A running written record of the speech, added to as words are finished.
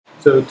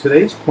So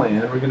today's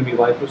plan, we're going to be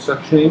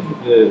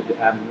liposuctioning the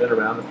abdomen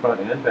around the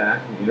front and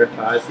back, the inner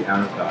thighs, the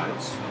outer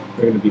thighs.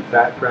 We're going to be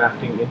fat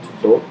grafting into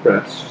both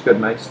breasts. She's got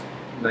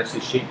nicely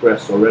shaped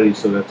breasts already,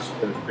 so that's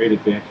a great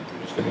advantage.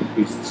 We're just going to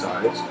increase the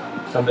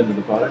size, some into the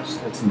buttocks,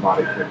 and some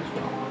body fit as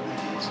well.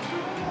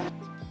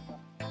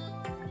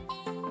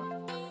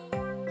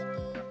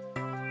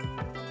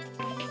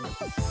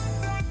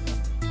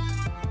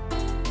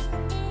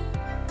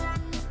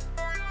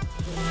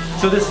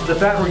 So this is the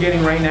fat we're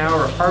getting right now,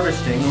 or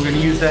harvesting. We're going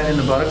to use that in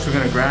the buttocks. We're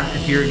going to graft it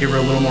here, give her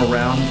a little more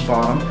round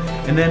bottom.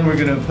 And then we're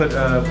going to put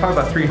probably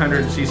about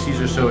 300 cc's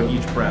or so in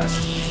each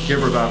breast.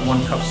 Give her about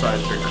 1 cup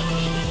size bigger.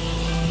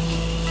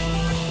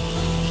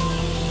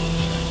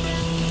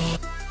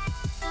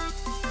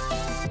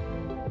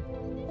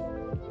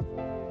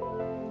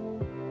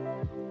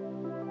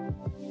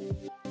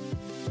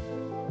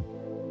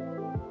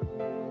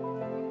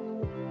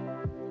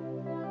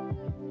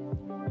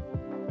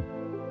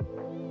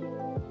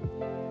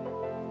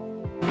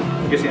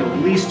 I'm guessing at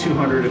least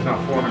 200, if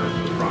not 400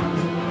 for the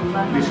front.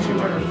 At least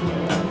 200.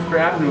 Her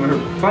abdomen,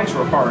 her flanks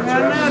were hard.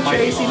 So no,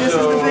 Tracy, this is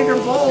the bigger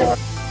bowl.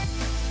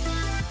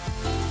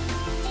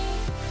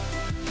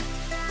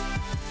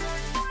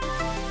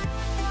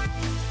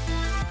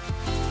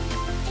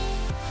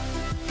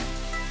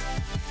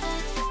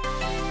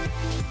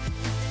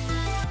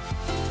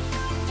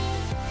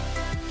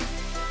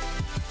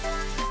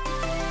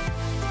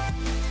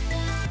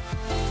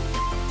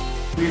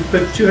 We've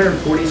put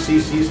 240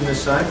 cc's in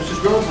this side, which is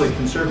relatively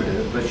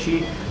conservative, but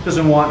she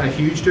doesn't want a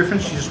huge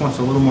difference. She just wants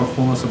a little more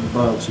fullness up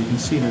above. So you can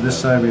see to this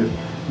side we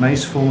have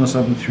nice fullness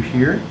up and through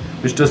here,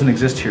 which doesn't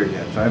exist here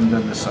yet. I haven't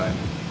done this side.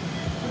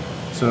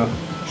 So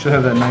she'll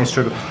have that nice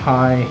sort of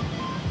high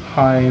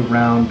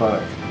round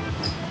buttock.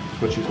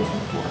 That's what she's looking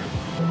for.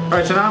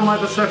 Alright, so now I'm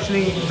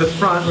liposuctioning the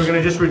front. We're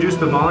going to just reduce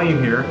the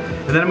volume here,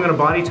 and then I'm going to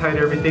body tight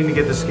everything to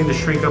get the skin to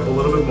shrink up a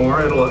little bit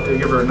more. It'll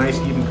give her a nice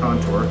even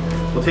contour.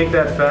 We'll take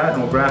that fat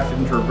and we'll graft it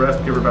into her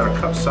breast, give her about a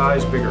cup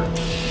size bigger.